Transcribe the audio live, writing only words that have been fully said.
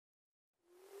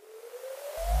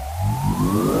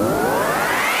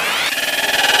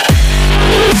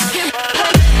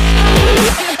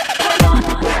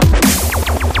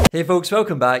Hey folks,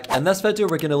 welcome back. In this video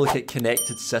we're going to look at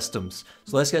connected systems.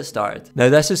 So let's get started. Now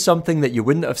this is something that you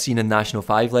wouldn't have seen in National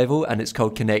 5 level, and it's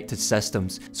called connected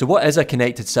systems. So what is a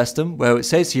connected system? Well, it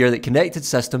says here that connected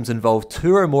systems involve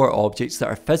two or more objects that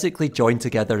are physically joined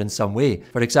together in some way.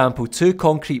 For example, two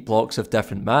concrete blocks of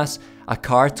different mass, a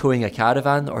car towing a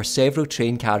caravan, or several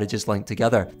train carriages linked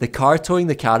together. The car towing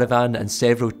the caravan and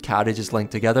several carriages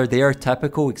linked together, they are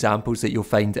typical examples that you'll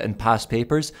find in past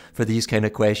papers for these kind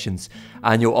of questions.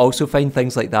 And you'll also find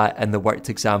things like that in the worked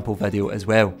example video as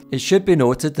well. It should be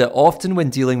noted that often when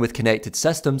dealing with connected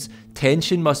systems,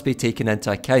 tension must be taken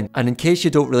into account. And in case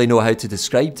you don't really know how to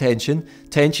describe tension,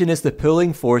 tension is the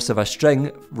pulling force of a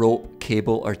string, rope,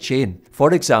 cable or chain.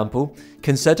 For example,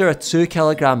 consider a 2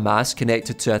 kg mass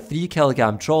connected to a 3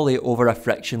 kg trolley over a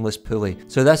frictionless pulley.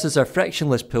 So this is a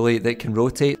frictionless pulley that can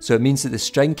rotate, so it means that the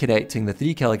string connecting the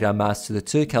 3 kg mass to the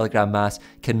 2 kg mass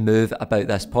can move about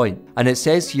this point. And it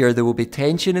says here there will be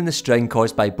tension in the string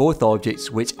caused by both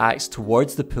objects, which acts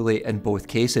towards the pulley in both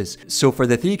cases. So for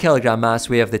the 3 kg mass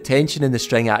we have the tension in the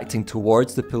string acting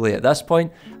towards the pulley at this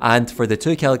point, and for the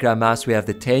 2 kg mass we have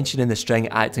the tension in the string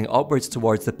acting upwards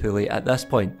towards the pulley at this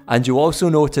point. And you'll also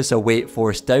notice a weight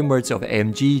force downwards of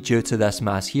mg due to this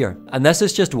mass here. And this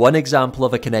is just one example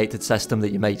of a connected system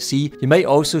that you might see. You might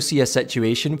also see a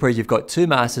situation where you've got two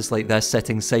masses like this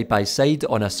sitting side by side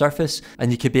on a surface,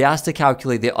 and you could be asked to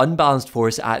calculate the unbalanced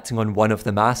force acting on one of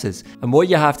the masses. And what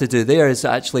you have to do there is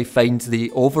actually find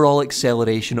the overall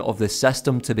acceleration of the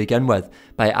system to begin with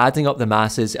by adding up the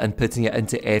masses and putting it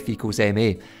into F equals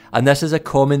ma. And this is a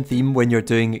common theme when you're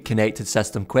doing connected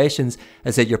system questions,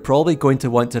 is that you're probably going to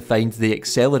want to find the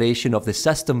acceleration of the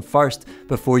system first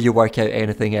before you work out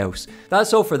anything else.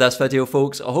 That's all for this video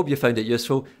folks, I hope you found it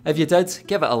useful. If you did,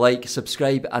 give it a like,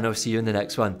 subscribe, and I'll see you in the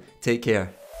next one. Take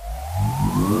care.